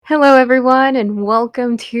Hello, everyone, and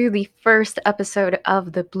welcome to the first episode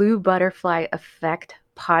of the Blue Butterfly Effect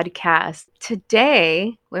podcast.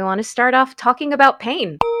 Today, we want to start off talking about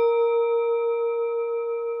pain.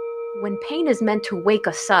 When pain is meant to wake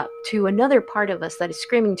us up to another part of us that is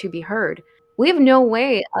screaming to be heard, we have no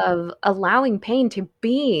way of allowing pain to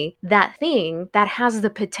be that thing that has the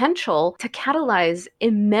potential to catalyze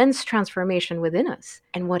immense transformation within us.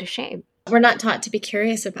 And what a shame. We're not taught to be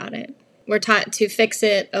curious about it. We're taught to fix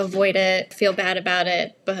it, avoid it, feel bad about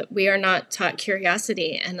it, but we are not taught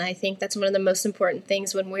curiosity. And I think that's one of the most important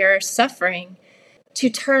things when we are suffering, to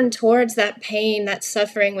turn towards that pain, that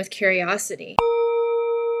suffering with curiosity.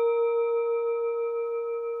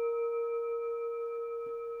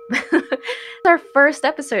 Our first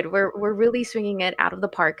episode. We're really swinging it out of the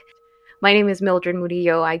park. My name is Mildred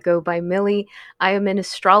Murillo. I go by Millie. I am an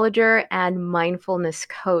astrologer and mindfulness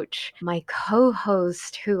coach. My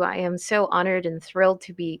co-host, who I am so honored and thrilled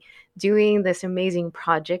to be doing this amazing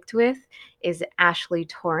project with, is Ashley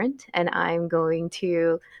Torrent, and I'm going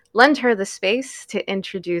to lend her the space to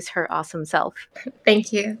introduce her awesome self.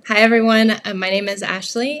 Thank you. Hi, everyone. My name is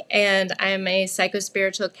Ashley, and I'm a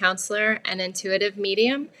psychospiritual counselor and intuitive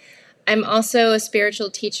medium. I'm also a spiritual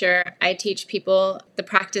teacher. I teach people the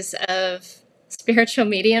practice of spiritual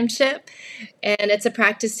mediumship, and it's a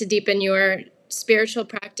practice to deepen your spiritual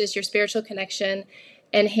practice, your spiritual connection,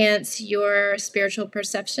 enhance your spiritual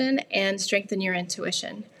perception, and strengthen your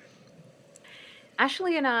intuition.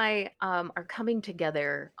 Ashley and I are coming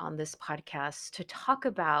together on this podcast to talk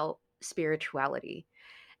about spirituality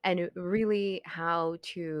and really how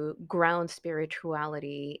to ground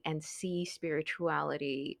spirituality and see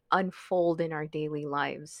spirituality unfold in our daily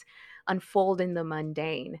lives, unfold in the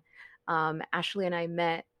mundane. Ashley and I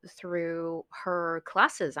met through her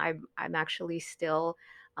classes. I'm actually still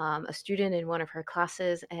a student in one of her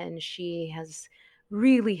classes, and she has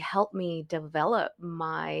really helped me develop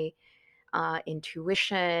my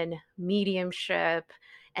intuition, mediumship,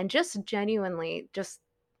 and just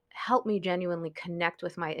help me genuinely connect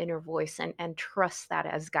with my inner voice and trust that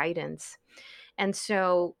as guidance. And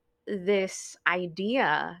so this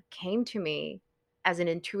idea came to me as an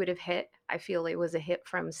intuitive hit. I feel it was a hit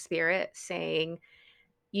from spirit saying,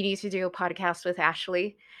 you need to do a podcast with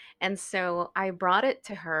Ashley. And so I brought it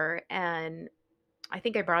to her, and I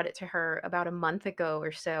think I brought it to her about a month ago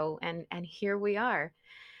or so, and here we are.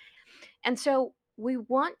 And so we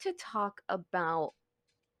want to talk about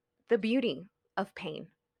the beauty of pain,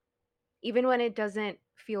 even when it doesn't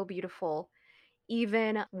feel beautiful,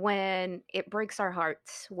 even when it breaks our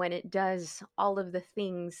hearts, when it does all of the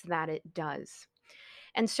things that it does.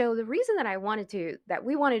 And so the reason that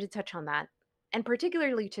we wanted to touch on that, and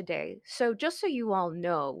particularly today, so just so you all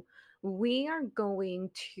know, we are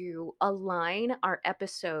going to align our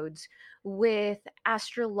episodes with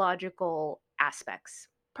astrological aspects,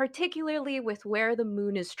 particularly with where the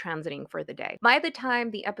moon is transiting for the day. By the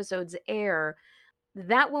time the episodes air,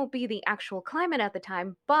 that won't be the actual climate at the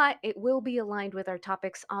time, but it will be aligned with our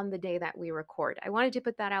topics on the day that we record. I wanted to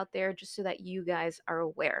put that out there just so that you guys are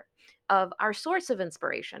aware of our source of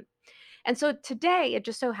inspiration. And so today, it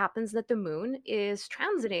just so happens that the moon is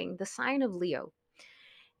transiting the sign of Leo.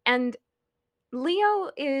 And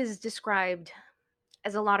Leo is described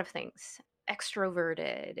as a lot of things: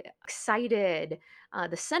 extroverted, excited,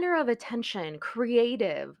 the center of attention,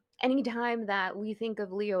 creative. Anytime that we think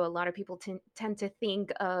of Leo, a lot of people tend to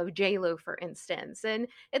think of J-Lo, for instance, and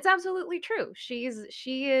it's absolutely true. She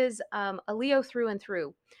is a Leo through and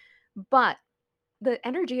through, but the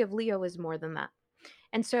energy of Leo is more than that.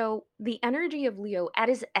 And so the energy of Leo, at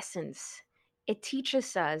its essence, it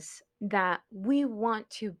teaches us that we want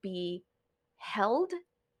to be held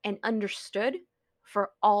and understood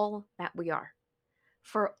for all that we are,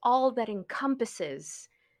 for all that encompasses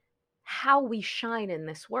how we shine in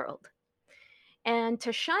this world. And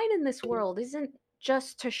to shine in this world isn't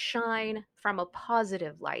just to shine from a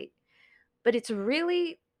positive light, but it's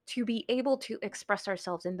really to be able to express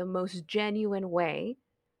ourselves in the most genuine way,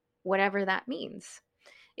 whatever that means.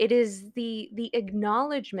 It is the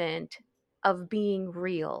acknowledgement of being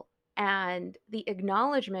real, and the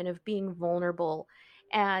acknowledgement of being vulnerable,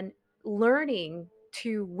 and learning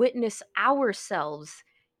to witness ourselves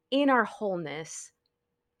in our wholeness,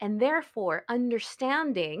 and therefore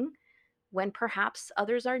understanding when perhaps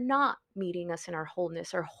others are not meeting us in our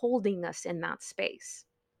wholeness or holding us in that space,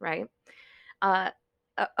 right? Uh,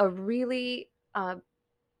 a really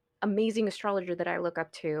amazing astrologer that I look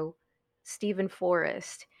up to, Stephen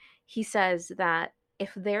Forrest, he says that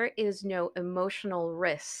if there is no emotional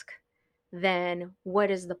risk, then what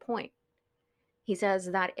is the point? He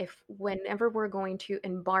says that if whenever we're going to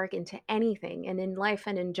embark into anything and in life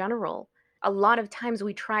and in general, a lot of times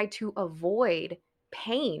we try to avoid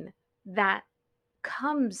pain that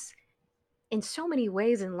comes in so many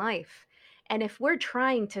ways in life. And if we're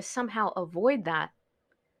trying to somehow avoid that,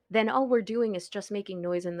 then all we're doing is just making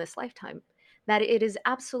noise in this lifetime. That it is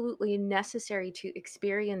absolutely necessary to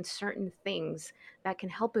experience certain things that can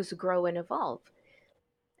help us grow and evolve.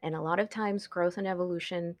 And a lot of times, growth and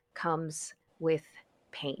evolution comes with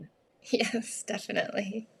pain. Yes,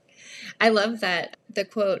 definitely. I love that the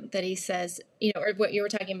quote that he says, or what you were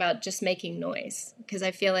talking about, just making noise. Because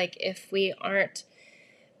I feel like if we aren't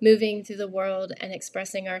moving through the world and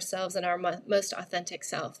expressing ourselves in our most authentic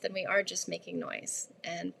self, then we are just making noise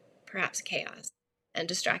and perhaps chaos and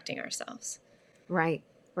distracting ourselves. Right,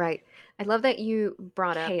 right. I love that you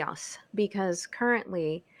brought up chaos because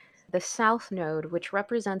currently the South Node, which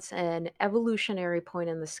represents an evolutionary point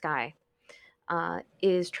in the sky,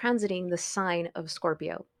 is transiting the sign of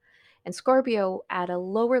Scorpio. And Scorpio, at a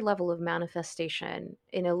lower level of manifestation,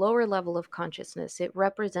 in a lower level of consciousness, it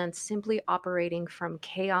represents simply operating from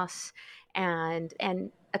chaos and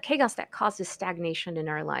a chaos that causes stagnation in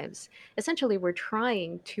our lives. Essentially, we're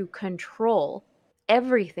trying to control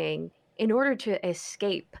everything in order to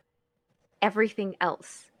escape everything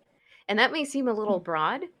else. And that may seem a little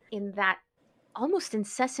broad in that almost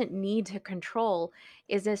incessant need to control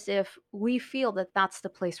is as if we feel that that's the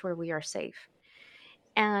place where we are safe.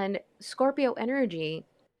 And Scorpio energy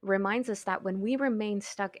reminds us that when we remain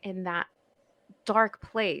stuck in that dark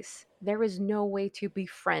place, there is no way to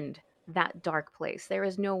befriend that dark place. There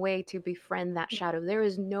is no way to befriend that shadow. There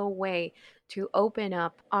is no way to open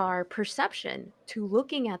up our perception to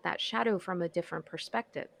looking at that shadow from a different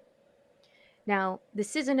perspective. Now,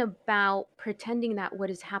 this isn't about pretending that what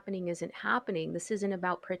is happening isn't happening. This isn't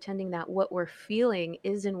about pretending that what we're feeling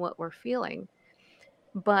isn't what we're feeling.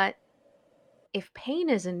 But if pain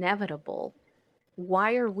is inevitable,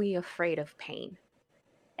 why are we afraid of pain?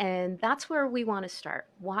 And that's where we want to start.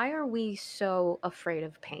 Why are we so afraid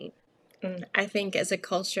of pain? I think as a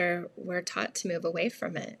culture, we're taught to move away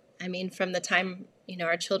from it. I mean, from the time,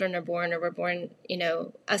 our children are born or we're born,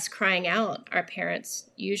 us crying out, our parents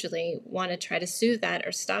usually want to try to soothe that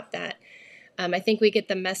or stop that. I think we get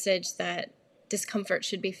the message that discomfort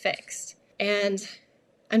should be fixed. And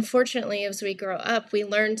unfortunately, as we grow up, we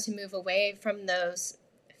learn to move away from those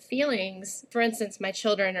feelings. For instance, my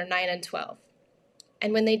children are 9 and 12.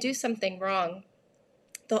 And when they do something wrong,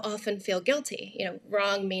 they'll often feel guilty.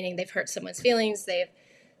 Wrong meaning they've hurt someone's feelings, they've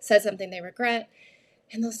said something they regret.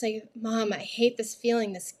 And they'll say, Mom, I hate this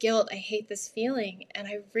feeling, this guilt, I hate this feeling. And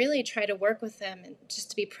I really try to work with them and just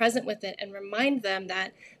to be present with it and remind them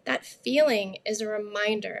that that feeling is a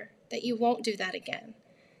reminder that you won't do that again,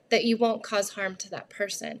 that you won't cause harm to that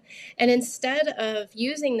person. And instead of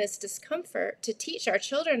using this discomfort to teach our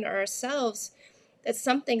children or ourselves that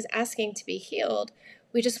something's asking to be healed,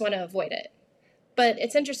 we just want to avoid it. But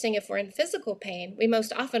it's interesting, if we're in physical pain, we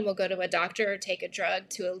most often will go to a doctor or take a drug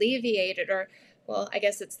to alleviate it, or, well, I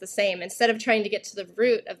guess it's the same. Instead of trying to get to the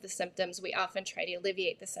root of the symptoms, we often try to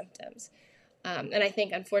alleviate the symptoms. And I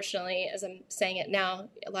think, unfortunately, as I'm saying it now,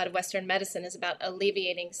 a lot of Western medicine is about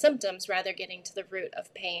alleviating symptoms rather getting to the root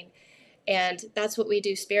of pain. And that's what we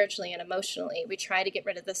do spiritually and emotionally. We try to get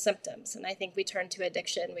rid of the symptoms. And I think we turn to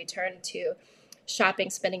addiction, we turn to shopping,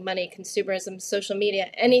 spending money, consumerism, social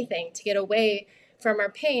media, anything to get away from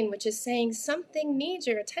our pain, which is saying something needs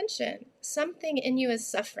your attention. Something in you is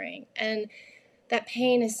suffering. And that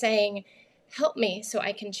pain is saying, help me so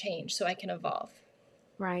I can change, so I can evolve.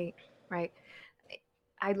 Right, right.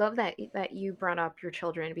 I love that you brought up your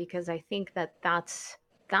children because I think that that's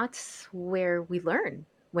where we learn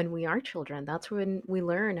when we are children. That's when we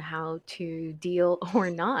learn how to deal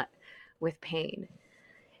or not with pain.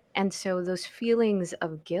 And so those feelings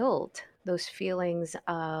of guilt, those feelings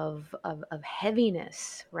of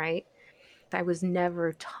heaviness, right? I was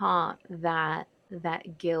never taught that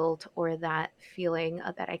that guilt or that feeling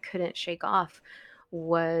that I couldn't shake off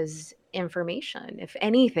was information. If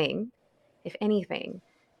anything,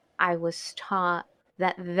 I was taught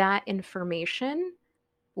that that information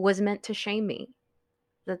was meant to shame me,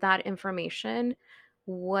 that that information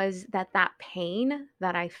was that that pain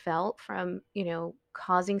that I felt from,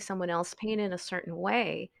 causing someone else pain in a certain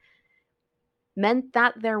way meant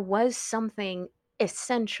that there was something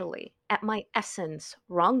essentially at my essence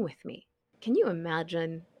wrong with me. Can you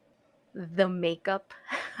imagine the makeup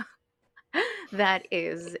that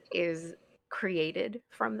is created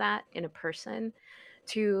from that in a person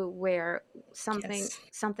to where something Yes.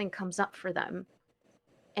 something comes up for them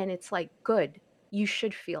and it's like good, you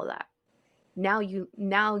should feel that. Now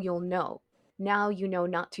you'll know. Now you know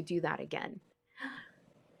not to do that again.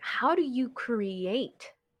 How do you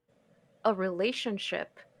create a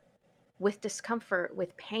relationship with discomfort,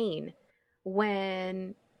 with pain,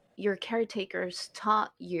 when your caretakers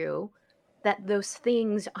taught you that those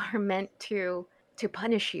things are meant to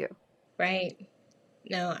punish you? Right.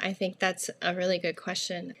 No, I think that's a really good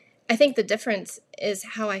question. I think the difference is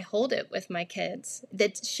how I hold it with my kids.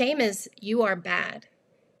 That shame is you are bad.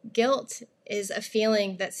 Guilt is a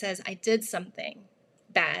feeling that says I did something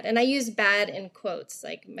bad. And I use bad in quotes,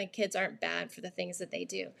 like my kids aren't bad for the things that they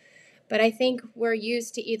do. But I think we're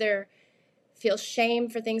used to either feel shame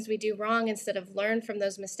for things we do wrong instead of learn from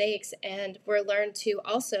those mistakes, and we're learned to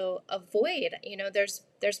also avoid.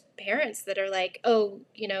 There's parents that are like, oh,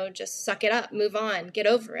 just suck it up, move on, get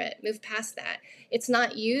over it, move past that. It's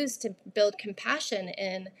not used to build compassion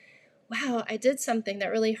in, wow, I did something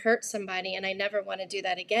that really hurt somebody and I never want to do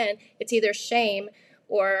that again. It's either shame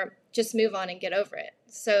or just move on and get over it.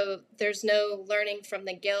 So there's no learning from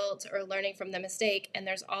the guilt or learning from the mistake. And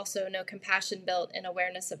there's also no compassion built in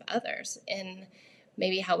awareness of others in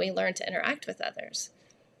maybe how we learn to interact with others.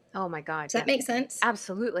 Oh my God, Does that yes. make sense?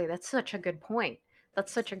 Absolutely. That's such a good point.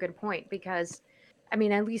 That's such a good point because, I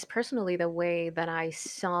mean, at least personally, the way that I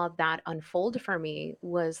saw that unfold for me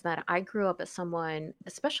was that I grew up as someone,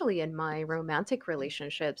 especially in my romantic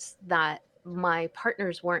relationships, that my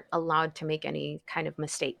partners weren't allowed to make any kind of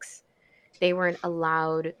mistakes. They weren't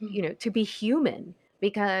allowed, to be human,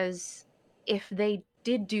 because if they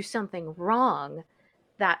did do something wrong,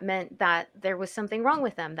 that meant that there was something wrong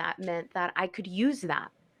with them. That meant that I could use that.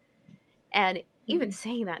 And even Mm-hmm.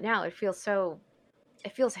 saying that now, it feels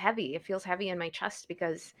heavy. It feels heavy in my chest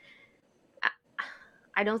because I,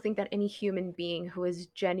 I don't think that any human being who is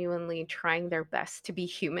genuinely trying their best to be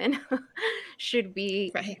human should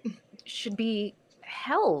be Right. should be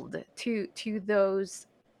held to those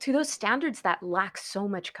standards that lack so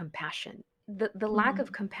much compassion. The lack of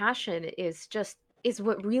Mm-hmm. compassion is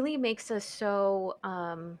what really makes us so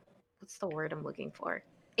what's the word I'm looking for?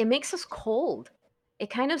 It makes us cold. It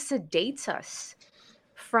kind of sedates us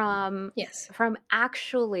from Yes.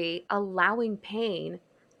 actually allowing pain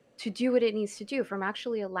to do what it needs to do, from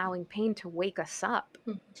actually allowing pain to wake us up.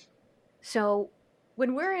 So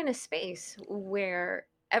when we're in a space where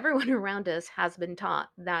everyone around us has been taught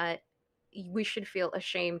that we should feel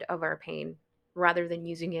ashamed of our pain rather than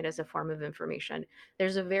using it as a form of information,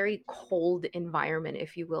 there's a very cold environment,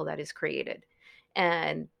 if you will, that is created.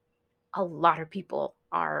 And a lot of people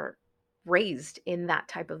are raised in that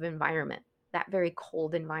type of environment, that very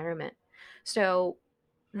cold environment. So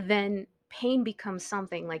then pain becomes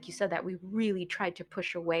something, like you said, that we really tried to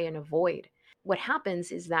push away and avoid. What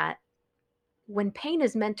happens is that when pain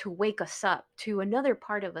is meant to wake us up to another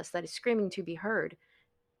part of us that is screaming to be heard,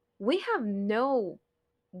 we have no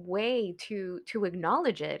way to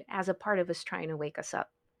acknowledge it as a part of us trying to wake us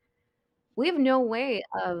up. We have no way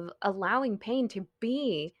of allowing pain to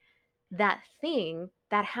be that thing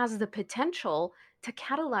that has the potential to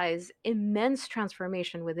catalyze immense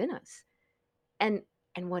transformation within us. And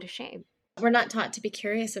what a shame. We're not taught to be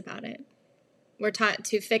curious about it. We're taught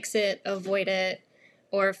to fix it, avoid it,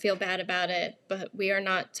 or feel bad about it, but we are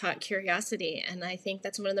not taught curiosity. And I think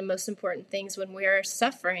that's one of the most important things when we're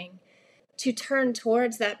suffering, to turn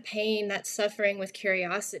towards that pain, that suffering with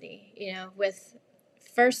curiosity, with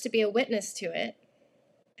first to be a witness to it.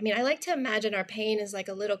 I mean, I like to imagine our pain is like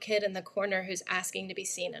a little kid in the corner who's asking to be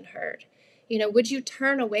seen and heard. Would you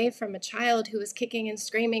turn away from a child who is kicking and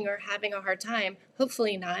screaming or having a hard time?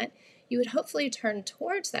 Hopefully not. You would hopefully turn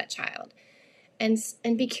towards that child and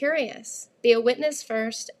be curious. Be a witness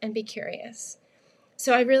first and be curious.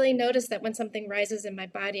 So I really notice that when something rises in my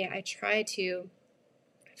body, I try to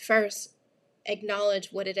first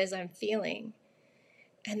acknowledge what it is I'm feeling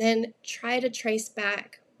and then try to trace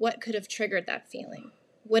back what could have triggered that feeling.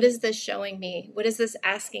 What is this showing me? What is this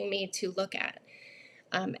asking me to look at?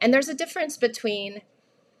 And there's a difference between,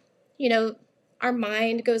 you know, our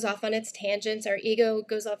mind goes off on its tangents, our ego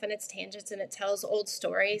goes off on its tangents, and it tells old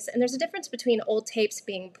stories. And there's a difference between old tapes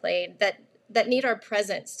being played that need our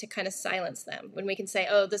presence to kind of silence them. When we can say,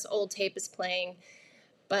 oh, this old tape is playing,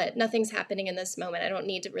 but nothing's happening in this moment. I don't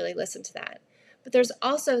need to really listen to that. But there's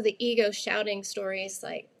also the ego shouting stories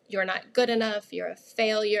like, you're not good enough, you're a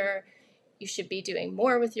failure, you should be doing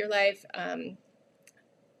more with your life.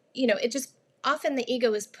 It just often the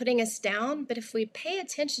ego is putting us down, but if we pay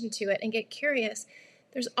attention to it and get curious,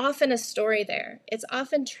 there's often a story there. It's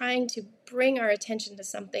often trying to bring our attention to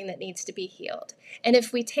something that needs to be healed. And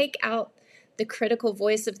if we take out the critical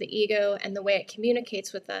voice of the ego and the way it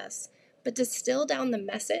communicates with us, but distill down the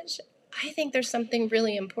message, I think there's something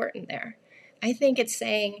really important there. I think it's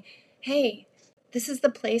saying, hey, This is the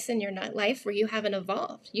place in your life where you haven't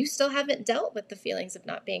evolved. You still haven't dealt with the feelings of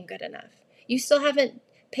not being good enough. You still haven't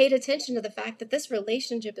paid attention to the fact that this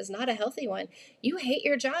relationship is not a healthy one. You hate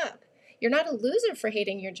your job. You're not a loser for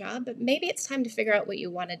hating your job, but maybe it's time to figure out what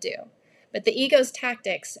you want to do. But the ego's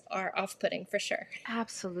tactics are off-putting for sure.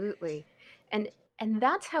 Absolutely. And and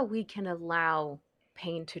that's how we can allow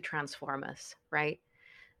pain to transform us, right?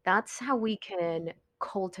 That's how we can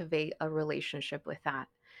cultivate a relationship with that,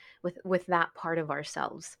 with that part of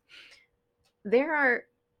ourselves. There are,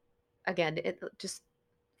 again, just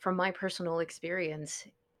from my personal experience,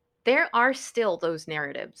 there are still those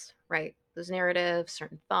narratives, right? Those narratives,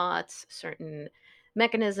 certain thoughts, certain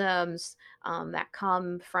mechanisms that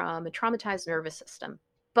come from a traumatized nervous system.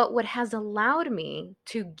 But what has allowed me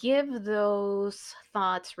to give those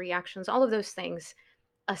thoughts, reactions, all of those things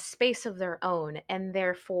a space of their own, and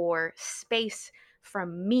therefore space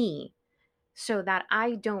from me, so that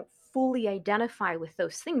I don't fully identify with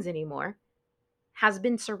those things anymore, has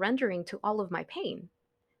been surrendering to all of my pain.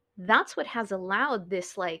 That's what has allowed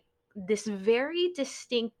this very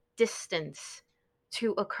distinct distance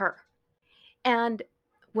to occur. And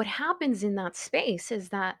what happens in that space is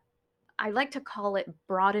that I like to call it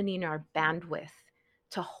broadening our bandwidth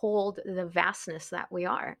to hold the vastness that we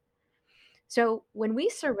are. So when we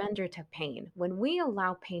surrender to pain, when we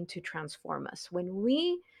allow pain to transform us, when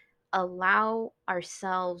we allow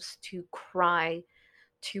ourselves to cry,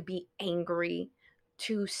 to be angry,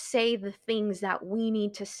 to say the things that we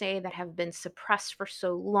need to say that have been suppressed for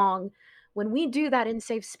so long, when we do that in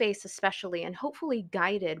safe space especially, and hopefully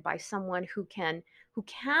guided by someone who can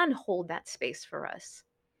hold that space for us,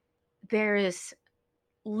 there is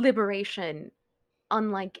liberation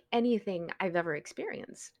unlike anything I've ever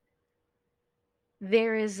experienced.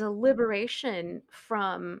 There is a liberation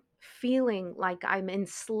from feeling like I'm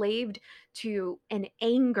enslaved to an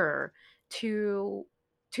anger, to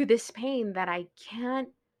this pain that I can't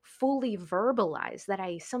fully verbalize, that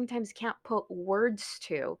I sometimes can't put words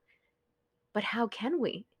to. But how can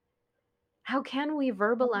we? How can we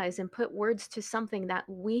verbalize and put words to something that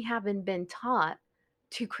we haven't been taught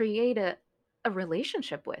to create a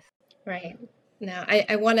relationship with? Right. Now,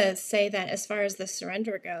 I want to say that as far as the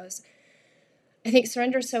surrender goes, I think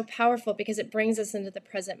surrender is so powerful because it brings us into the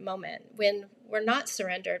present moment. When we're not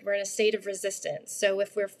surrendered, we're in a state of resistance. So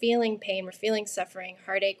if we're feeling pain, we're feeling suffering,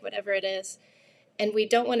 heartache, whatever it is, and we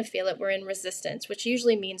don't want to feel it, we're in resistance, which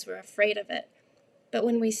usually means we're afraid of it. But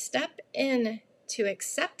when we step in to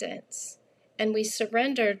acceptance and we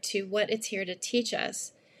surrender to what it's here to teach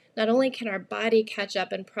us, not only can our body catch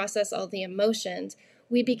up and process all the emotions,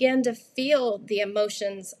 we begin to feel the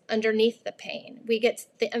emotions underneath the pain. We get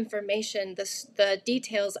the information, the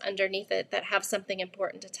details underneath it that have something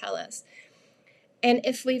important to tell us. And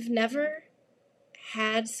if we've never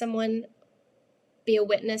had someone be a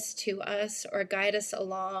witness to us or guide us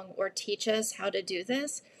along or teach us how to do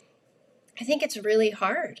this, I think it's really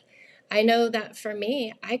hard. I know that for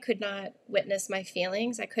me, I could not witness my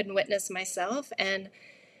feelings. I couldn't witness myself. And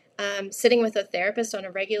sitting with a therapist on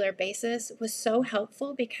a regular basis was so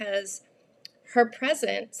helpful because her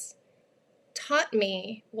presence taught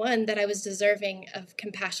me, one, that I was deserving of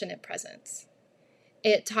compassionate presence.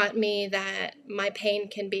 It taught me that my pain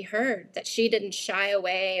can be heard, that she didn't shy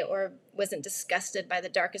away or wasn't disgusted by the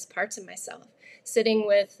darkest parts of myself. Sitting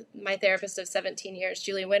with my therapist of 17 years,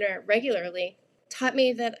 Julie Winter, regularly taught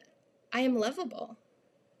me that I am lovable.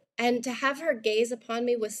 And to have her gaze upon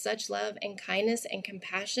me with such love and kindness and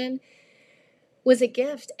compassion was a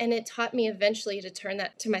gift. And it taught me eventually to turn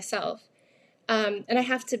that to myself. And I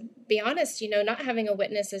have to be honest, not having a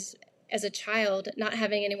witness as a child, not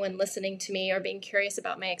having anyone listening to me or being curious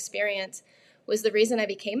about my experience was the reason I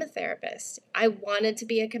became a therapist. I wanted to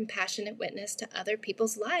be a compassionate witness to other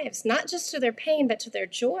people's lives, not just to their pain, but to their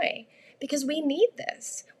joy, because we need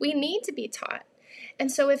this. We need to be taught.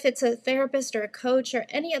 And so if it's a therapist or a coach or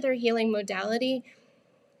any other healing modality,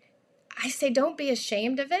 I say don't be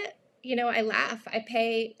ashamed of it. I laugh.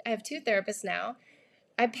 I have two therapists now.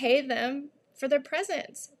 I pay them for their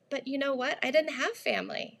presence. But you know what? I didn't have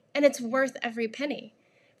family, and it's worth every penny.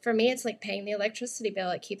 For me, it's like paying the electricity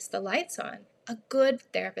bill. It keeps the lights on. A good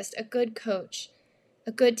therapist, a good coach,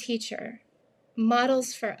 a good teacher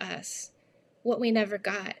models for us what we never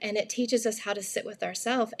got, and it teaches us how to sit with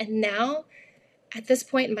ourselves. And now, at this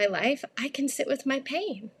point in my life, I can sit with my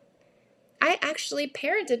pain. I actually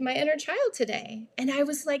parented my inner child today, and I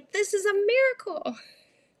was like, this is a miracle.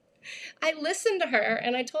 I listened to her,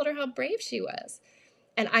 and I told her how brave she was.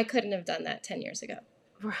 And I couldn't have done that 10 years ago.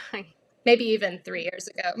 Right. Maybe even 3 years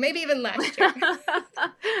ago, maybe even last year.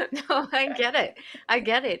 No, I get it. I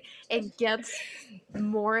get it. It gets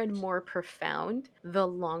more and more profound the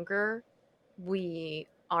longer we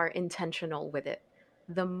are intentional with it.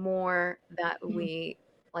 The more that Mhm. we,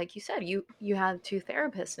 like you said, you have two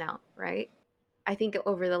therapists now, right? I think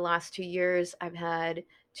over the last 2 years, I've had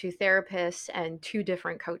two therapists and two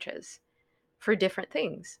different coaches for different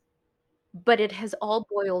things. But it has all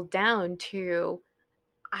boiled down to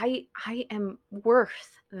I am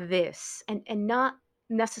worth this, and not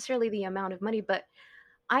necessarily the amount of money, but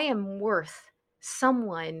I am worth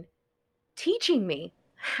someone teaching me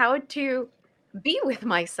how to be with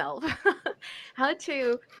myself, how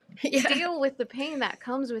to Yeah. deal with the pain that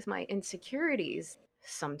comes with my insecurities.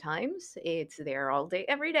 Sometimes it's there all day,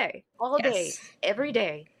 every day, all day, Yes. every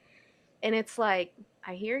day. And it's like,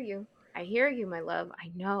 I hear you. I hear you, my love. I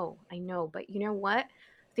know. But you know what?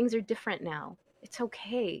 Things are different now. It's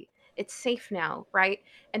okay. It's safe now, right?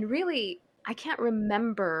 And really, I can't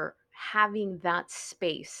remember having that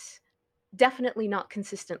space, definitely not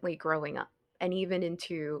consistently growing up and even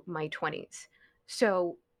into my 20s.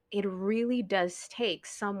 So it really does take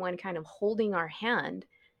someone kind of holding our hand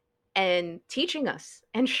and teaching us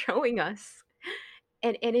and showing us,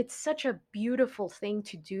 and it's such a beautiful thing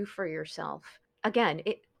to do for yourself. Again,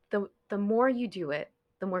 the more you do it,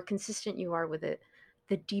 the more consistent you are with it,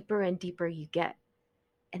 the deeper and deeper you get.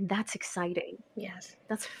 And that's exciting. Yes.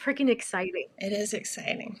 That's freaking exciting. It is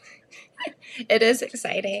exciting. It is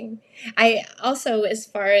exciting. I also, as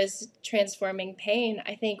far as transforming pain,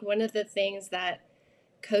 I think one of the things that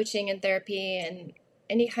coaching and therapy and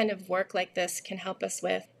any kind of work like this can help us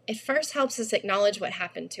with, it first helps us acknowledge what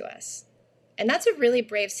happened to us. And that's a really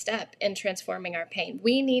brave step in transforming our pain.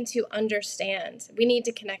 We need to understand, we need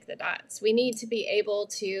to connect the dots, we need to be able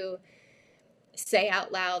to say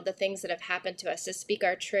out loud the things that have happened to us, to speak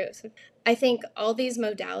our truth. I think all these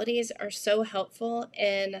modalities are so helpful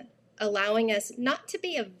in allowing us not to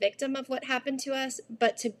be a victim of what happened to us,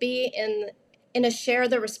 but to be in a share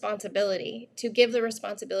the responsibility, to give the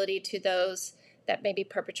responsibility to those that maybe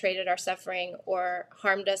perpetrated our suffering or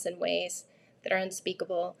harmed us in ways that are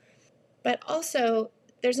unspeakable. But also,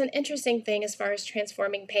 there's an interesting thing as far as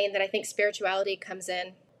transforming pain that I think spirituality comes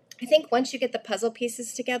in. I think once you get the puzzle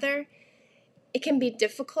pieces together, it can be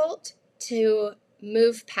difficult to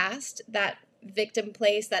move past that victim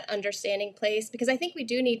place, that understanding place, because I think we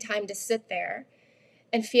do need time to sit there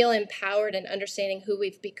and feel empowered and understanding who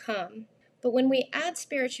we've become. But when we add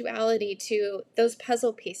spirituality to those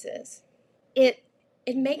puzzle pieces, it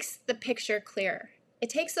it makes the picture clearer. It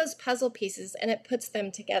takes those puzzle pieces and it puts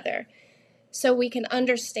them together so we can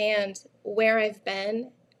understand where I've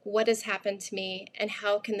been, what has happened to me, and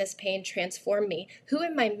how can this pain transform me? Who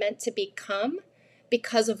am I meant to become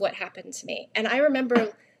because of what happened to me? And I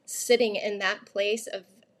remember sitting in that place of,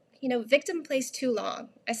 victim place too long.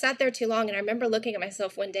 I sat there too long, and I remember looking at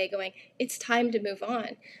myself one day going, it's time to move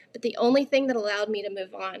on. But the only thing that allowed me to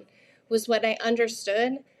move on was when I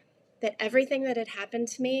understood that everything that had happened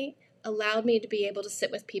to me allowed me to be able to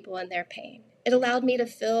sit with people in their pain. It allowed me to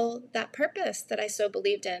feel that purpose that I so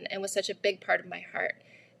believed in and was such a big part of my heart.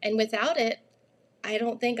 And without it, I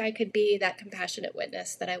don't think I could be that compassionate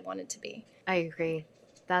witness that I wanted to be. I agree.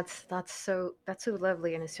 That's so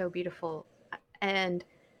lovely and it's so beautiful. And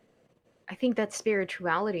I think that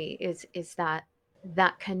spirituality is that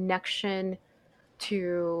connection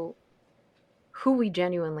to who we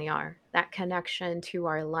genuinely are, that connection to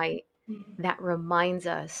our light that reminds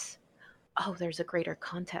us, oh, there's a greater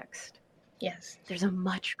context. Yes. There's a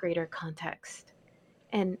much greater context.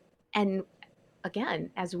 And and again,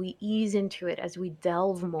 as we ease into it, as we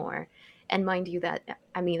delve more, and mind you that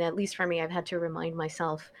I mean, at least for me, I've had to remind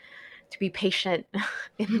myself to be patient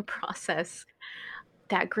in the process.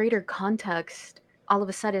 That greater context all of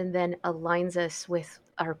a sudden then aligns us with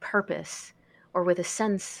our purpose, or with a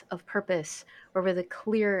sense of purpose, or with a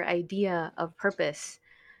clear idea of purpose,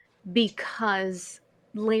 because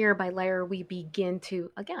layer by layer we begin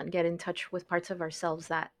to again get in touch with parts of ourselves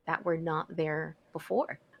that were not there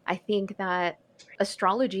before. I think that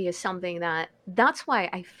astrology is something that's why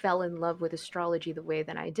I fell in love with astrology the way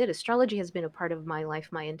that I did. Astrology has been a part of my life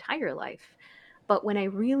my entire life. But when I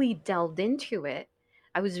really delved into it,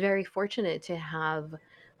 I was very fortunate to have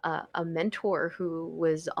a mentor who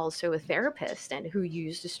was also a therapist and who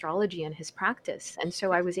used astrology in his practice. And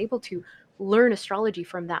so I was able to learn astrology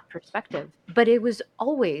from that perspective. But it was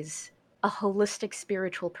always a holistic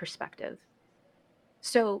spiritual perspective.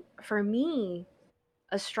 So for me,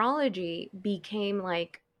 astrology became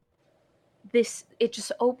like this, it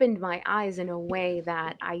just opened my eyes in a way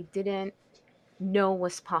that I didn't know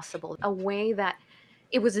was possible, a way that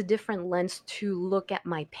it was a different lens to look at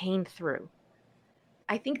my pain through.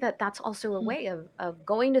 I think that that's also a Mm, way of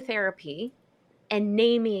going to therapy and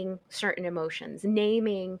naming certain emotions,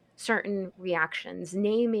 naming certain reactions,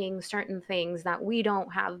 naming certain things that we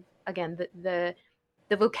don't have, again, the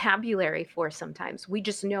vocabulary for sometimes. We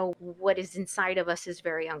just know what is inside of us is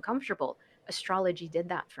very uncomfortable. Astrology did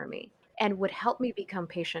that for me. And what helped me become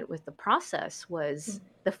patient with the process was mm,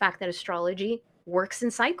 the fact that astrology works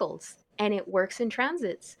in cycles and it works in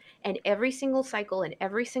transits. And every single cycle and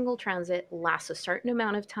every single transit lasts a certain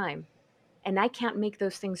amount of time. And I can't make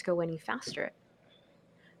those things go any faster.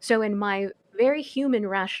 So, in my very human,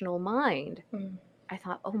 rational mind, mm, I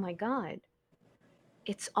thought, oh my God,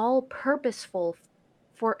 it's all purposeful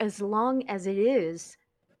for as long as it is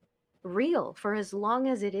real, for as long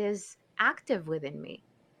as it is active within me.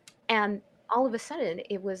 And all of a sudden,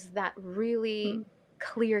 it was that really mm,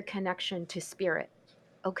 clear connection to spirit.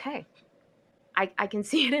 Okay, I can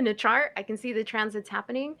see it in a chart, I can see the transits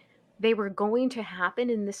happening. They were going to happen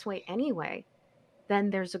in this way anyway. Then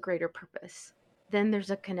there's a greater purpose. Then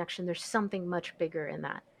there's a connection. There's something much bigger in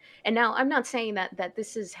that. And now I'm not saying that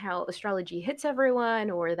this is how astrology hits everyone,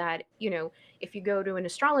 or that, if you go to an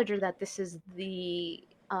astrologer, that this is the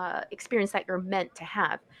experience that you're meant to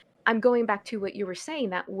have. I'm going back to what you were saying,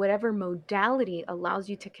 that whatever modality allows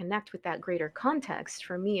you to connect with that greater context.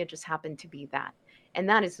 For me, it just happened to be that. And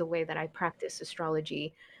that is the way that I practice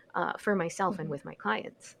astrology for myself and mhm, with my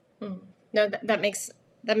clients. mm. No, that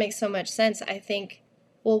makes so much sense. I think,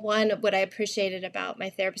 well, one, what I appreciated about my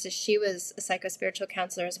therapist is she was a psychospiritual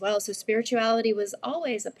counselor as well, so spirituality was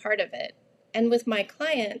always a part of it. And with my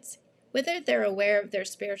clients, whether they're aware of their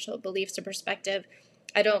spiritual beliefs or perspective,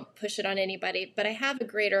 I don't push it on anybody, but I have a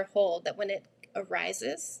greater hold that when it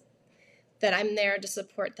arises, that I'm there to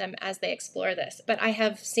support them as they explore this. But I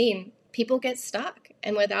have seen people get stuck,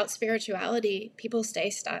 and without spirituality, people stay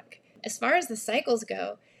stuck. As far as the cycles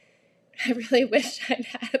go, I really wish I'd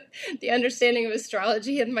had the understanding of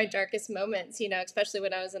astrology in my darkest moments, especially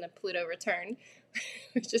when I was in a Pluto return,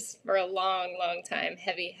 which is for a long, long time,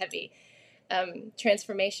 heavy, heavy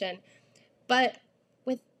transformation. But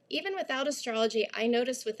with even without astrology, I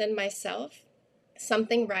notice within myself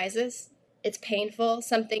something rises. It's painful.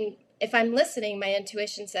 Something, if I'm listening, my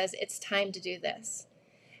intuition says it's time to do this.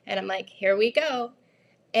 And I'm like, here we go.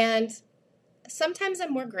 And sometimes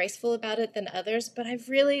I'm more graceful about it than others, but I've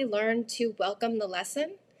really learned to welcome the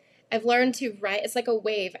lesson. I've learned to ride, it's like a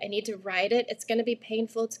wave. I need to ride it. It's going to be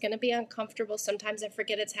painful. It's going to be uncomfortable. Sometimes I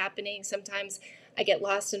forget it's happening. Sometimes I get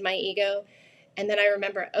lost in my ego. And then I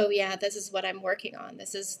remember, oh yeah, this is what I'm working on.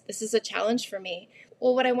 This is a challenge for me.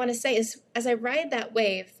 Well, what I want to say is as I ride that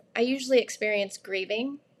wave, I usually experience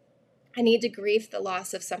grieving. I need to grieve the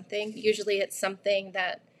loss of something. Usually it's something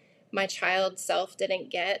that my child self didn't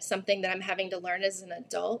get, something that I'm having to learn as an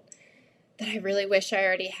adult that I really wish I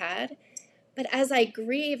already had. But as I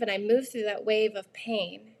grieve and I move through that wave of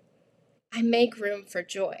pain, I make room for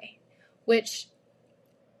joy, which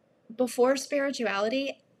before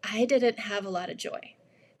spirituality, I didn't have a lot of joy.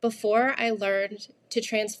 Before I learned to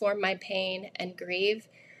transform my pain and grieve,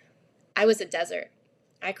 I was a desert.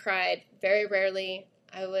 I cried very rarely.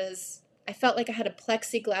 I felt like I had a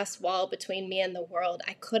plexiglass wall between me and the world.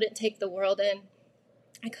 I couldn't take the world in.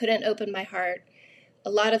 I couldn't open my heart. A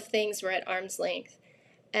lot of things were at arm's length.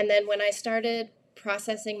 And then when I started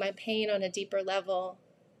processing my pain on a deeper level,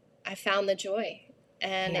 I found the joy,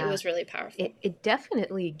 and it Yeah. was really powerful. It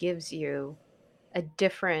definitely gives you a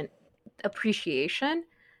different appreciation,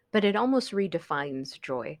 but it almost redefines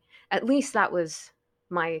joy. At least that was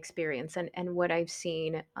my experience, and what I've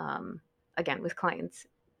seen, again, with clients.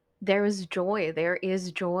 There is joy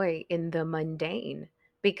in the mundane,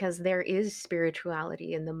 because there is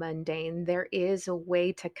spirituality in the mundane. There is a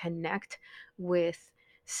way to connect with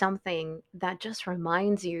something that just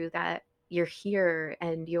reminds you that you're here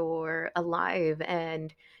and you're alive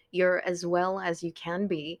and you're as well as you can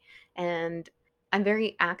be. And I'm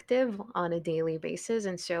very active on a daily basis.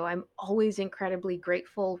 And so I'm always incredibly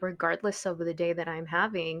grateful, regardless of the day that I'm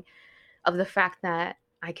having, of the fact that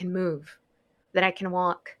I can move, that I can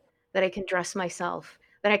walk, that I can dress myself,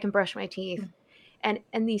 that I can brush my teeth. And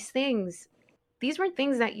these weren't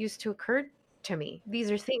things that used to occur to me.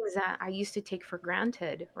 These are things that I used to take for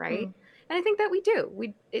granted, right? Mm, And I think that we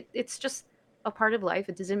do. It's just a part of life.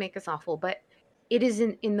 It doesn't make us awful, but it is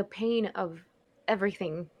in the pain of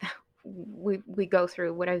everything that we go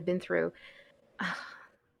through, what I've been through.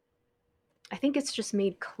 I think it's just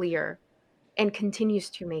made clear and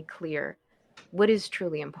continues to make clear what is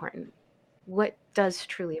truly important, what does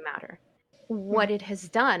truly matter. What mm, it has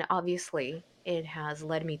done, obviously, It has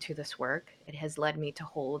led me to this work. It has led me to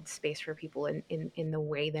hold space for people in the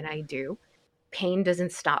way that I do. Pain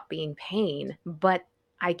doesn't stop being pain, but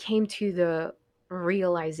I came to the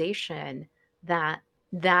realization that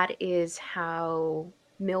that is how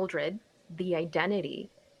Mildred, the identity,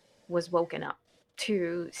 was woken up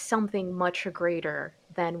to something much greater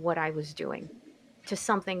than what I was doing, to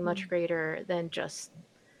something much greater than just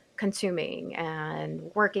consuming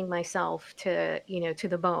and working myself to, to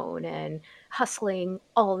the bone and hustling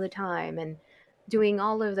all the time and doing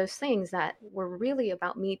all of those things that were really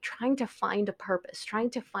about me trying to find a purpose,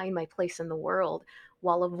 trying to find my place in the world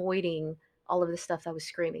while avoiding all of the stuff that was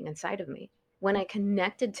screaming inside of me. When I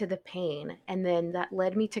connected to the pain, and then that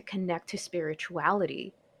led me to connect to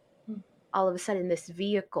spirituality, all of a sudden this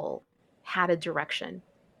vehicle had a direction,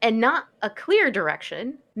 and not a clear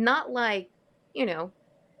direction, not like, you know,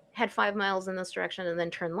 had 5 miles in this direction and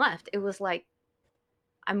then turn left. It was like,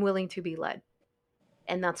 I'm willing to be led.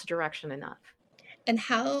 And that's direction enough. And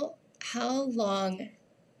how long,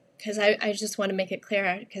 because I just want to make it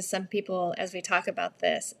clear, because some people, as we talk about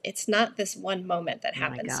this, it's not this one moment that Oh my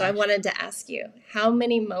happens. So I gosh. wanted to ask you, how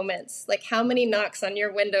many moments, like how many knocks on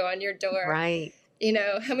your window, on your door, Right.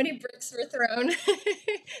 how many bricks were thrown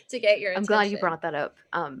to get your I'm glad you attention? brought that up,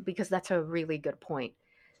 because that's a really good point.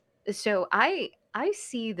 So I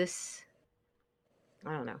see this,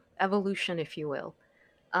 I don't know, evolution, if you will,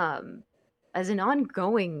 um, as an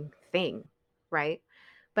ongoing thing, right?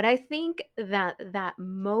 But I think that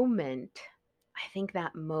moment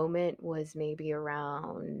was maybe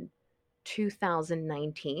around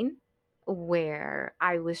 2019, where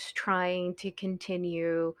I was trying to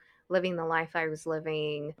continue living the life I was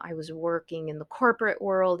living. I was working in the corporate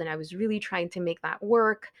world and I was really trying to make that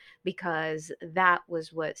work because that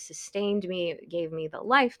was what sustained me. It gave me the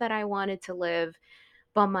life that I wanted to live,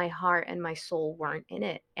 but my heart and my soul weren't in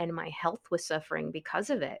it, and my health was suffering because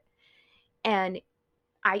of it. And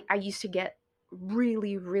I used to get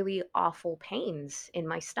really, really awful pains in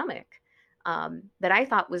my stomach, that I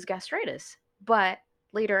thought was gastritis. But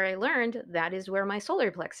later I learned that is where my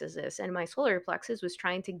solar plexus is. And my solar plexus was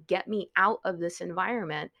trying to get me out of this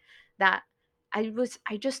environment that I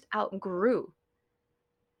just outgrew.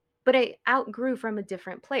 But I outgrew from a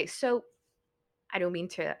different place. So I don't mean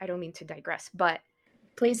to digress, but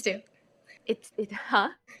Please do. huh?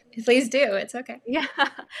 Please do. It's okay. Yeah.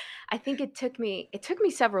 I think it took me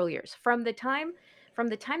several years from the time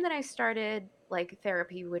that I started like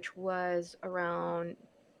therapy, which was around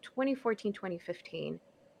 2014, 2015,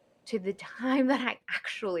 to the time that I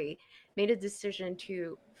actually made a decision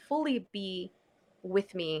to fully be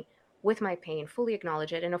with me, with my pain, fully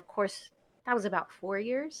acknowledge it. And of course, that was about 4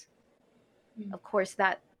 years. Of course,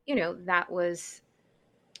 that, that was,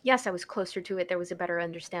 yes, I was closer to it. There was a better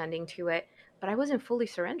understanding to it, but I wasn't fully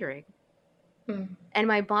surrendering. Mm. And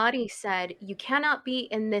my body said, you cannot be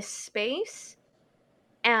in this space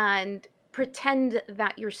and pretend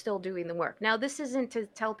that you're still doing the work. Now, this isn't to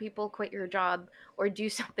tell people quit your job or do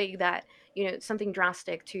something that, something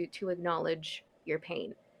drastic to acknowledge your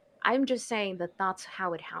pain. I'm just saying that that's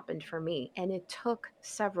how it happened for me. And it took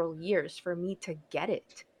several years for me to get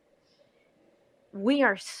it. We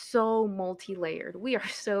are so multi-layered. We are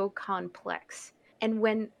so complex. And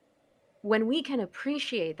when we can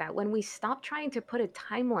appreciate that, when we stop trying to put a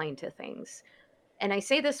timeline to things, and I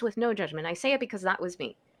say this with no judgment, I say it because that was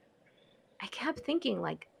me. I kept thinking,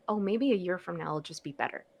 like, oh, maybe a year from now I'll just be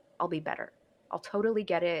better. I'll be better. I'll totally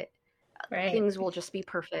get it. Right. Things will just be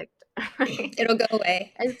perfect. Right? It'll go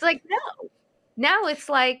away. And it's like, no. Now it's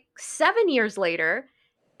like 7 years later.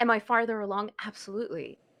 Am I farther along?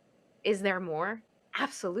 Absolutely. Is there more?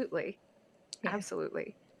 Absolutely. Yeah.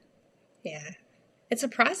 Absolutely. Yeah. It's a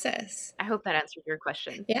process. I hope that answered your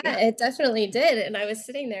question. Yeah, Yeah. it definitely did. And I was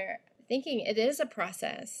sitting there thinking it is a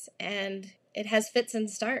process and it has fits and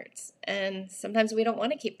starts. And sometimes we don't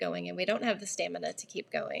want to keep going and we don't have the stamina to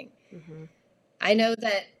keep going. Hmm. I know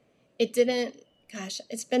that it didn't, gosh,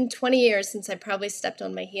 it's been 20 years since I probably stepped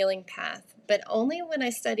on my healing path, but only when I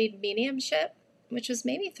studied mediumship, which was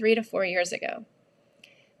maybe 3 to 4 years ago,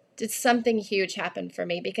 did something huge happen for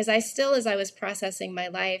me because I still, as I was processing my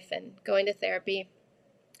life and going to therapy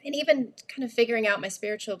and even kind of figuring out my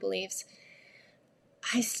spiritual beliefs,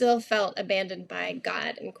 I still felt abandoned by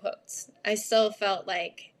God, in quotes. I still felt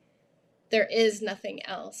like there is nothing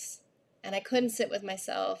else. And I couldn't sit with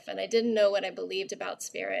myself, and I didn't know what I believed about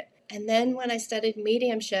spirit. And then when I studied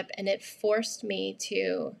mediumship, and it forced me,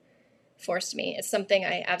 it's something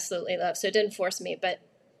I absolutely love. So it didn't force me, but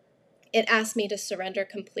it asked me to surrender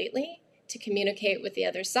completely, to communicate with the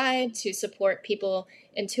other side, to support people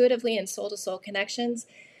intuitively in soul to soul connections.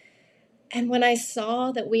 And when I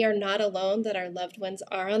saw that we are not alone, that our loved ones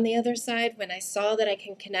are on the other side, when I saw that I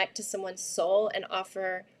can connect to someone's soul and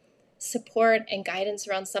offer support and guidance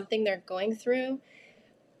around something they're going through,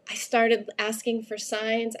 I started asking for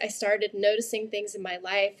signs. I started noticing things in my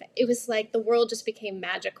life. It was like the world just became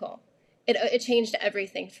magical. It changed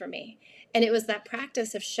everything for me. And it was that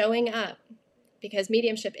practice of showing up, because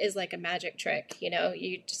mediumship is like a magic trick.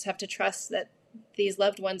 You just have to trust that these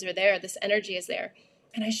loved ones are there, this energy is there.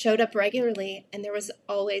 And I showed up regularly, and there was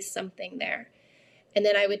always something there. And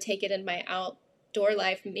then I would take it in my outdoor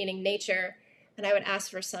life, meaning nature, and I would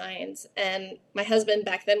ask for signs. And my husband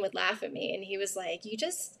back then would laugh at me, and he was like, he's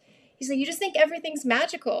like, you just think everything's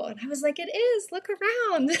magical. And I was like, it is, look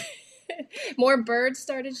around. More birds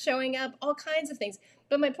started showing up, all kinds of things.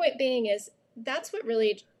 But my point being is, that's what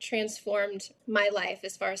really transformed my life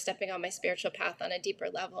as far as stepping on my spiritual path on a deeper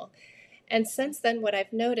level. And since then, what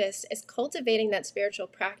I've noticed is cultivating that spiritual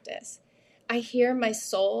practice. I hear my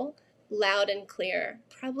soul loud and clear,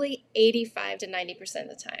 probably 85 to 90% of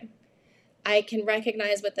the time. I can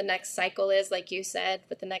recognize what the next cycle is, like you said,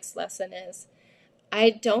 what the next lesson is.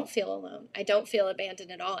 I don't feel alone. I don't feel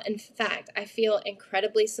abandoned at all. In fact, I feel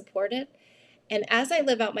incredibly supported. And as I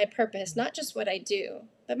live out my purpose, not just what I do,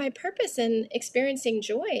 but my purpose in experiencing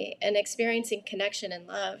joy and experiencing connection and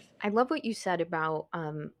love. I love what you said about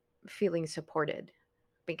feeling supported,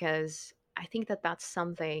 because I think that that's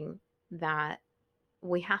something that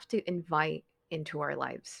we have to invite into our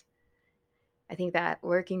lives. I think that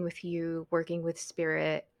working with you, working with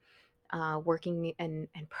spirit, working and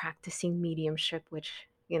practicing mediumship, which,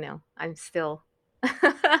 I'm still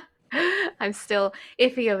I'm still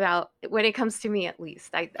iffy about when it comes to me, at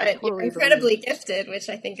least. I But you're totally believe. incredibly gifted, which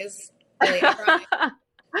I think is really ironic.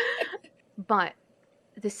 But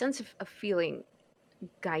the sense of feeling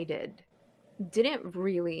guided didn't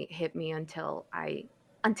really hit me until I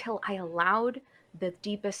allowed the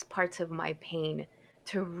deepest parts of my pain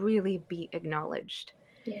to really be acknowledged.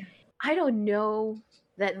 Yeah. I don't know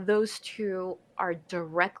that those two are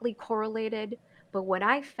directly correlated, but what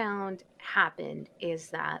I found happened is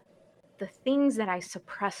that the things that I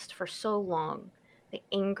suppressed for so long, the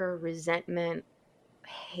anger, resentment,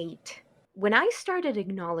 hate, when I started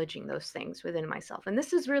acknowledging those things within myself, and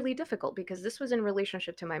this is really difficult because this was in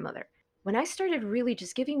relationship to my mother. When I started really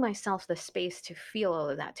just giving myself the space to feel all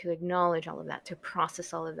of that, to acknowledge all of that, to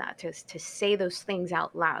process all of that, to say those things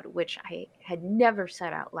out loud, which I had never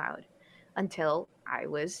said out loud until I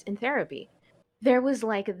was in therapy. There was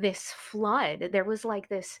like this flood. There was like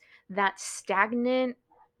that stagnant,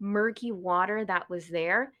 murky water that was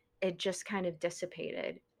there. It just kind of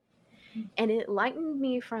dissipated. And it lightened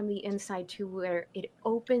me from the inside to where it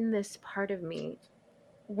opened this part of me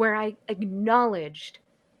where I acknowledged,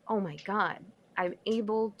 oh my God, I'm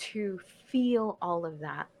able to feel all of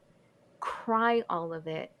that, cry all of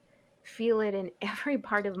it, feel it in every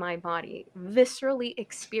part of my body, viscerally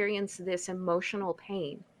experience this emotional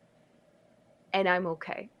pain, and I'm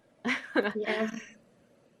okay. Yeah.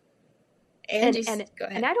 And and you and go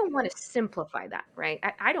and ahead. I don't want to simplify that, right?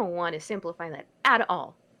 I don't want to simplify that at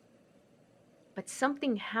all. But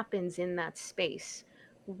something happens in that space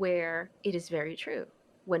where it is very true.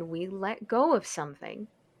 When we let go of something,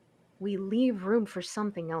 we leave room for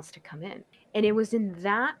something else to come in. And it was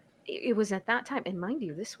at that time, and mind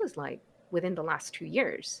you, this was like within the last 2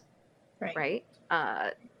 years, Right. right?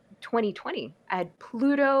 2020, I had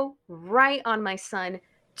Pluto right on my sun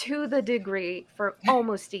to the degree for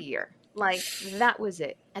almost a year. Like that was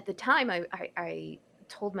it. At the time, I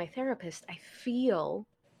told my therapist, I feel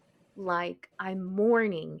like I'm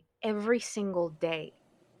mourning every single day.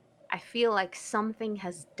 I feel like something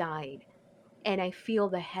has died, and I feel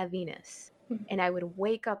the heaviness. And I would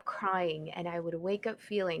wake up crying, and I would wake up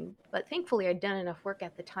feeling, but thankfully I'd done enough work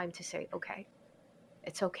at the time to say, okay,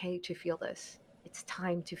 it's okay to feel this. It's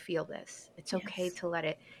time to feel this. It's okay Yes. to let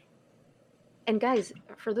it. And guys,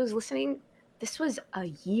 for those listening, this was a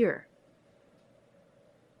year.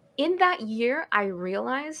 In that year, I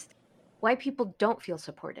realized why people don't feel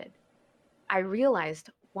supported. I realized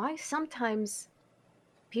why sometimes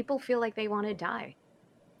people feel like they want to die.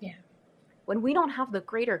 Yeah. When we don't have the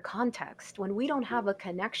greater context, when we don't have a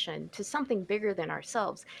connection to something bigger than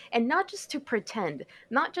ourselves, and not just to pretend,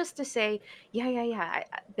 not just to say, yeah, yeah, yeah,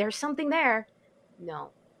 there's something there.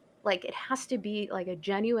 No, like it has to be like a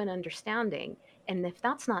genuine understanding. And if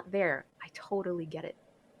that's not there, I totally get it.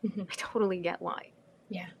 Mhm. I totally get why.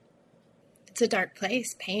 Yeah. It's a dark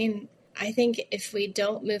place. Pain. I think if we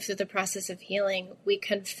don't move through the process of healing, we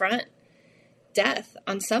confront death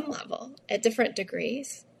on some level at different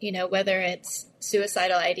degrees, whether it's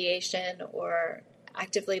suicidal ideation or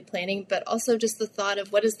actively planning, but also just the thought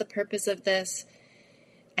of what is the purpose of this?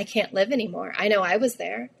 I can't live anymore. I know I was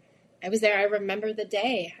there. I was there. I remember the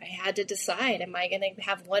day I had to decide, am I going to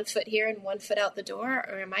have one foot here and one foot out the door,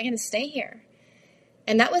 or am I going to stay here?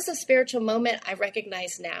 And that was a spiritual moment I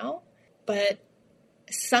recognize now, but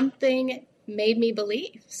something made me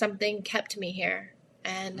believe, something kept me here.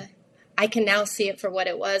 And I can now see it for what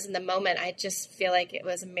it was. In the moment, I just feel like it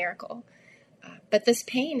was a miracle. But this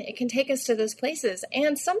pain, it can take us to those places.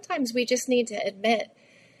 And sometimes we just need to admit,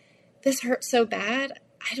 this hurts so bad,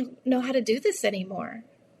 I don't know how to do this anymore.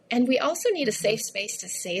 And we also need a safe space to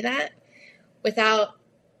say that without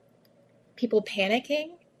people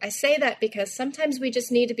panicking. I say that because sometimes we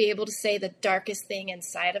just need to be able to say the darkest thing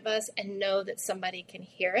inside of us and know that somebody can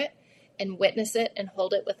hear it and witness it and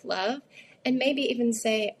hold it with love. And maybe even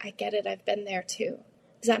say, I get it, I've been there too.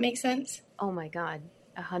 Does that make sense? Oh my God,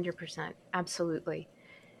 100%. Absolutely.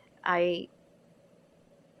 I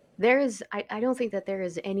I don't think that there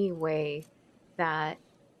is any way that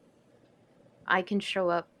I can show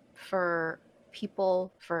up for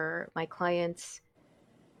people, for my clients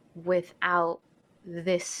without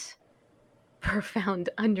this profound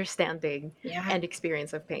understanding Yeah. and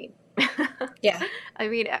experience of pain. Yeah. I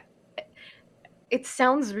mean, it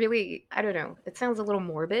sounds really, I don't know, it sounds a little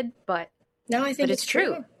morbid, No, I think but it's it's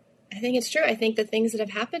true. true. I think it's true. I think the things that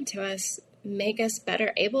have happened to us make us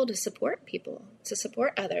better able to support people, to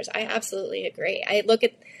support others. I absolutely agree. I look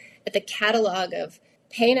at the catalog of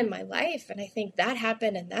pain in my life and I think that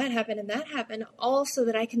happened and that happened and that happened, all so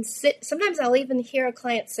that I can sit. Sometimes I'll even hear a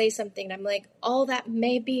client say something and I'm like, all that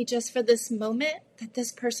may be just for this moment that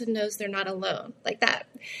this person knows they're not alone. Like that.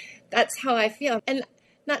 That's how I feel. And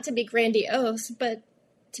not to be grandiose, but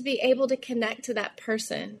to be able to connect to that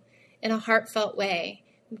person in a heartfelt way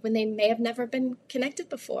when they may have never been connected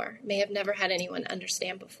before, may have never had anyone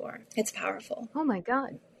understand before. It's powerful. Oh my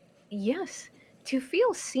God. Yes. To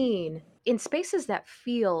feel seen in spaces that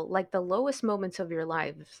feel like the lowest moments of your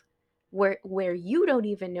lives, where you don't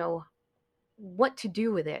even know what to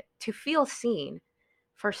do with it, to feel seen,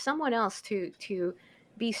 for someone else to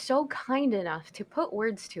be so kind enough to put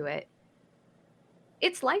words to it,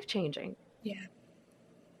 it's life-changing. Yeah.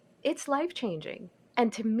 It's life-changing.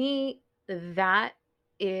 And to me, that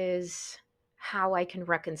is how I can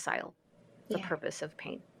reconcile the Yeah. purpose of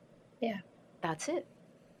pain. Yeah. That's it.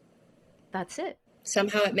 That's it.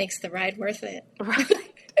 Somehow it makes the ride worth it.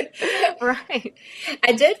 Right. Right.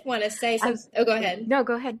 I did want to say some. As Oh, go ahead. No,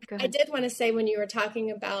 go ahead. Go I ahead. did want to say when you were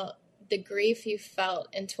talking about the grief you felt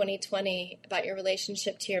in 2020 about your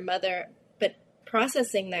relationship to your mother, but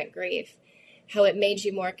processing that grief, how it made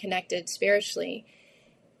you more connected spiritually.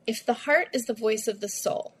 If the heart is the voice of the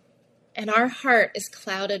soul, and our heart is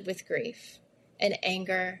clouded with grief and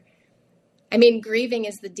anger, I mean, grieving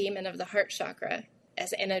is the demon of the heart chakra,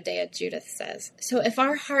 as Anodea Judith says. So if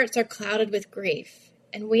our hearts are clouded with grief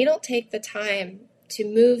and we don't take the time to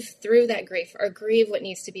move through that grief or grieve what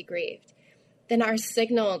needs to be grieved, then our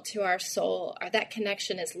signal to our soul, or that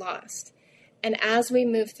connection, is lost. And as we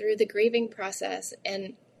move through the grieving process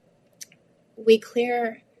and we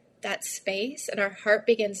clear that space and our heart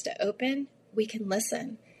begins to open, we can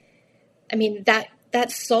listen. I mean,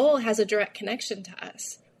 that soul has a direct connection to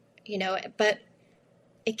us, but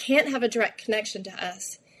it can't have a direct connection to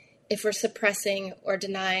us if we're suppressing or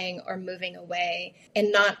denying or moving away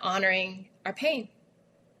and not honoring our pain.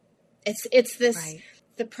 It's this, Right.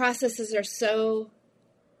 the processes are so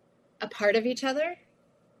a part of each other,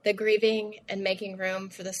 the grieving and making room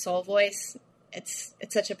for the soul voice. It's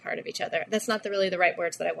such a part of each other. That's not really the right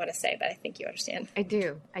words that I want to say, but I think you understand. I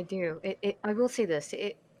do. I do. I will say this.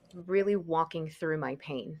 It really walking through my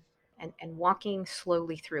pain and walking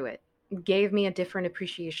slowly through it gave me a different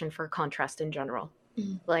appreciation for contrast in general.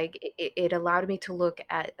 Mm. Like it allowed me to look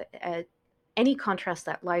at any contrast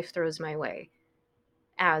that life throws my way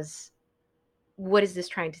as, what is this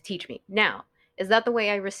trying to teach me? Now, is that the way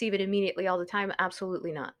I receive it immediately all the time?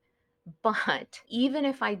 Absolutely not. But even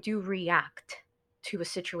if I do react to a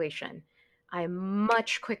situation, I'm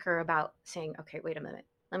much quicker about saying, okay, wait a minute,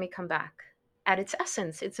 let me come back. At its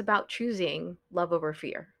essence, it's about choosing love over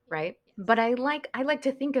fear, right? But I like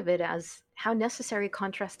to think of it as how necessary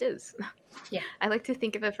contrast is. Yeah. I like to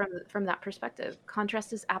think of it from that perspective.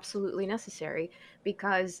 Contrast is absolutely necessary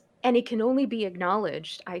because, and it can only be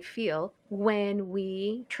acknowledged, I feel, when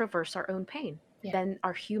we traverse our own pain. Yeah. Then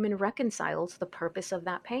our human reconciles the purpose of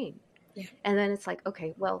that pain. Yeah. And then it's like,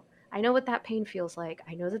 okay, well, I know what that pain feels like.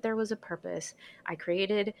 I know that there was a purpose. I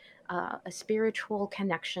created a spiritual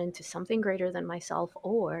connection to something greater than myself,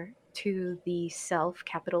 or to the self,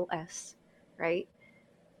 capital S, right?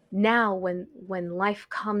 Now when life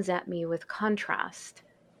comes at me with contrast,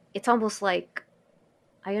 it's almost like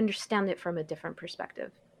I understand it from a different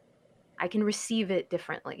perspective. I can receive it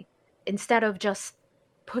differently instead of just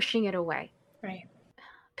pushing it away. Right.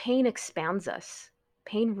 Pain expands us.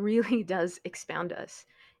 Pain really does expand us.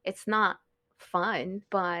 It's not fun,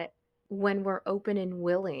 but when we're open and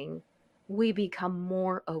willing, we become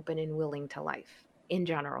more open and willing to life in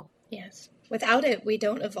general. Yes. Without it, we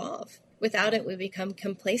don't evolve. Without it, we become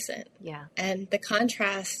complacent. Yeah. And the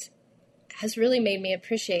contrast has really made me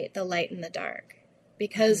appreciate the light and the dark Mm.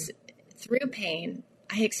 because through pain,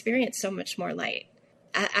 I experience so much more light.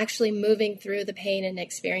 Actually, moving through the pain and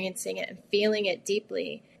experiencing it and feeling it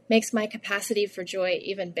deeply makes my capacity for joy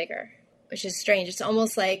even bigger, which is strange. It's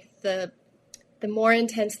almost like the more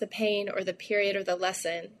intense the pain or the period or the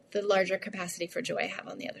lesson, the larger capacity for joy I have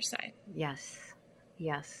on the other side. Yes.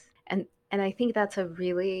 Yes. And I think that's a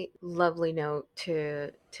really lovely note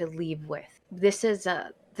to leave with. This is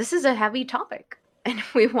a heavy topic and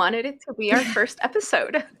we wanted it to be our first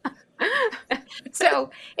episode. So,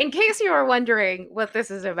 in case you are wondering what this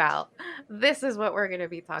is about, this is what we're going to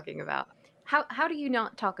be talking about. How do you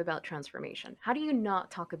not talk about transformation? How do you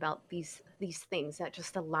not talk about these things that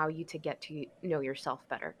just allow you to get to know yourself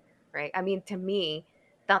better, right? I mean, to me,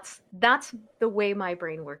 that's the way my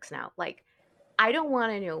brain works now. Like, I don't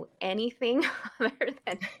want to know anything other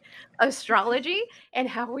than astrology and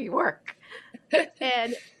how we work.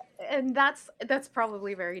 And that's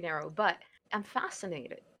probably very narrow, but I'm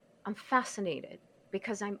fascinated. I'm fascinated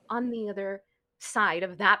because I'm on the other side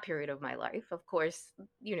of that period of my life. Of course,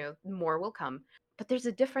 more will come, but there's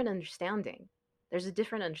a different understanding. There's a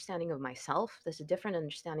different understanding of myself, there's a different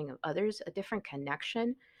understanding of others, a different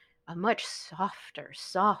connection, a much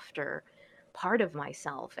softer part of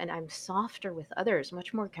myself, and I'm softer with others,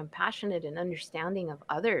 much more compassionate and understanding of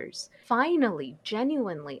others. Finally,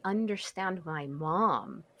 genuinely understand my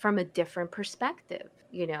mom from a different perspective.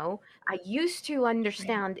 I used to Right.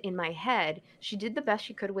 understand in my head, she did the best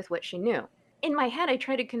she could with what she knew. In my head, I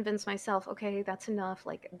try to convince myself, okay, that's enough.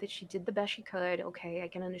 Like, that she did the best she could. Okay, I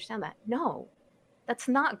can understand that. No, that's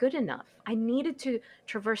not good enough. I needed to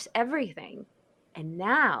traverse everything. And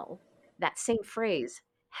now that same phrase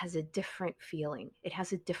has a different feeling. It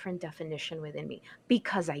has a different definition within me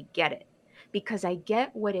because I get it. Because I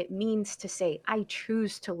get what it means to say, I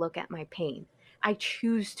choose to look at my pain. I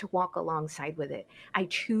choose to walk alongside with it. I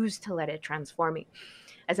choose to let it transform me.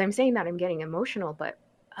 As I'm saying that, I'm getting emotional, but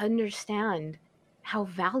understand how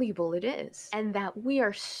valuable it is and that we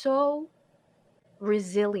are so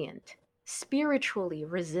resilient, spiritually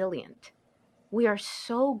resilient. We are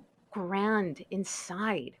so grand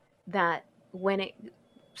inside that when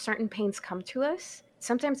certain pains come to us,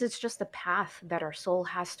 sometimes it's just a path that our soul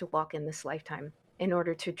has to walk in this lifetime in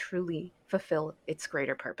order to truly fulfill its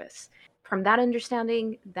greater purpose. From that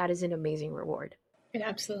understanding, that is an amazing reward. It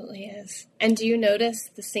absolutely is. And do you notice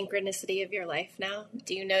the synchronicity of your life now?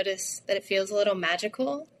 Do you notice that it feels a little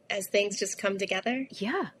magical as things just come together?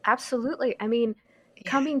 Yeah, absolutely. I mean, Yeah.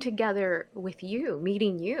 coming together with you,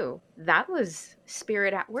 meeting you, that was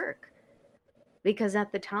spirit at work. Because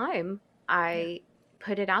at the time, Yeah. I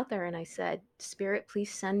put it out there and I said, Spirit,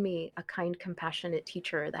 please send me a kind, compassionate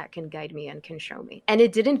teacher that can guide me and can show me. And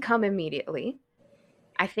it didn't come immediately.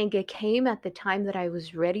 I think it came at the time that I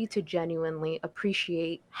was ready to genuinely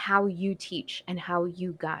appreciate how you teach and how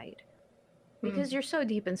you guide. Mm. Because you're so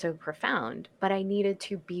deep and so profound, but I needed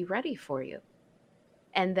to be ready for you.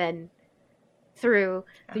 And then through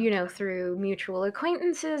Oh. through mutual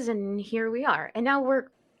acquaintances, and here we are. And now we're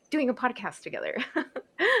doing a podcast together.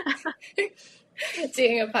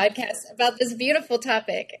 Doing a podcast about this beautiful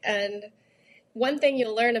topic. And one thing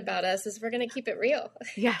you'll learn about us is we're going to keep it real.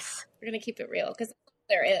 Yes, We're going to keep it real because that's all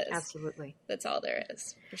there is. absolutely. That's all there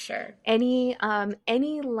is, for sure. Any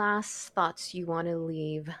last thoughts you want to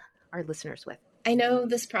leave our listeners with? I know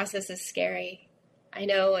this process is scary. I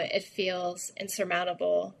know it feels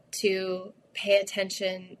insurmountable to pay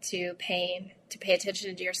attention to pain, to pay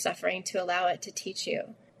attention to your suffering, to allow it to teach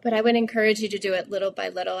you. But I would encourage you to do it little by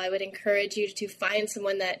little. I would encourage you to find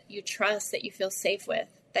someone that you trust, that you feel safe with,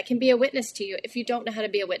 that can be a witness to you if you don't know how to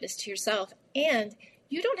be a witness to yourself. And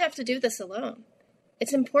you don't have to do this alone.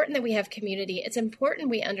 It's important that we have community. It's important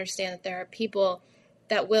we understand that there are people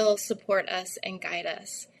that will support us and guide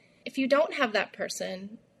us. If you don't have that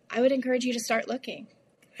person, I would encourage you to start looking.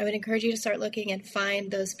 I would encourage you to start looking and find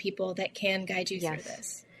those people that can guide you through Yes.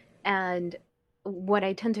 this. And what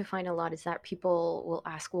I tend to find a lot is that people will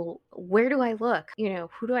ask, well, where do I look?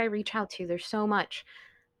 Who do I reach out to? There's so much.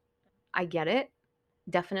 I get it.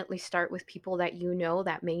 Definitely start with people that you know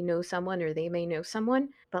that may know someone or they may know someone.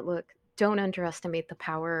 But look, don't underestimate the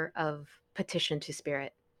power of petition to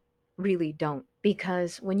spirit. Really don't.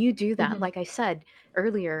 Because when you do that, Mhm. like I said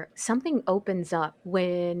earlier, something opens up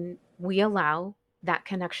when we allow that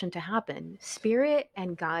connection to happen. Spirit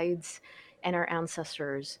and guides and our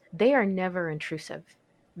ancestors, they are never intrusive.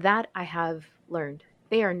 That I have learned.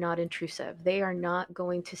 They are not intrusive. They are not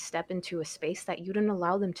going to step into a space that you didn't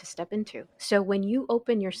allow them to step into. So when you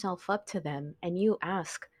open yourself up to them and you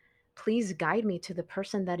ask, please guide me to the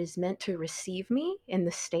person that is meant to receive me in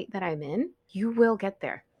the state that I'm in, you will get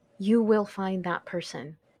there. You will find that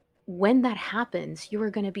person. When that happens, you are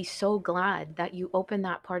going to be so glad that you opened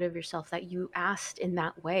that part of yourself, that you asked in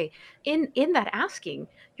that way. In that asking,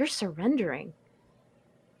 you're surrendering,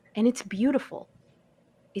 and it's beautiful.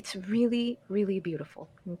 It's really, really beautiful.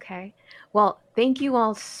 Okay. Well, thank you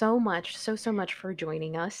all so much, so much for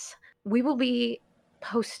joining us. We will be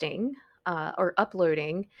posting or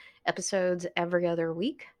uploading episodes every other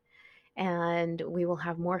week, and we will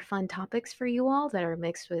have more fun topics for you all that are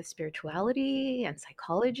mixed with spirituality and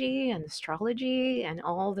psychology and astrology and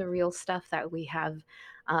all the real stuff that we have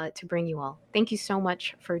to bring you all. Thank you so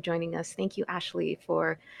much for joining us. Thank you, Ashley,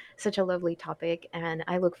 for such a lovely topic. And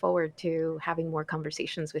I look forward to having more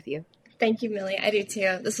conversations with you. Thank you, Millie. I do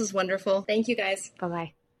too. This was wonderful. Thank you, guys. Bye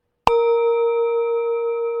bye.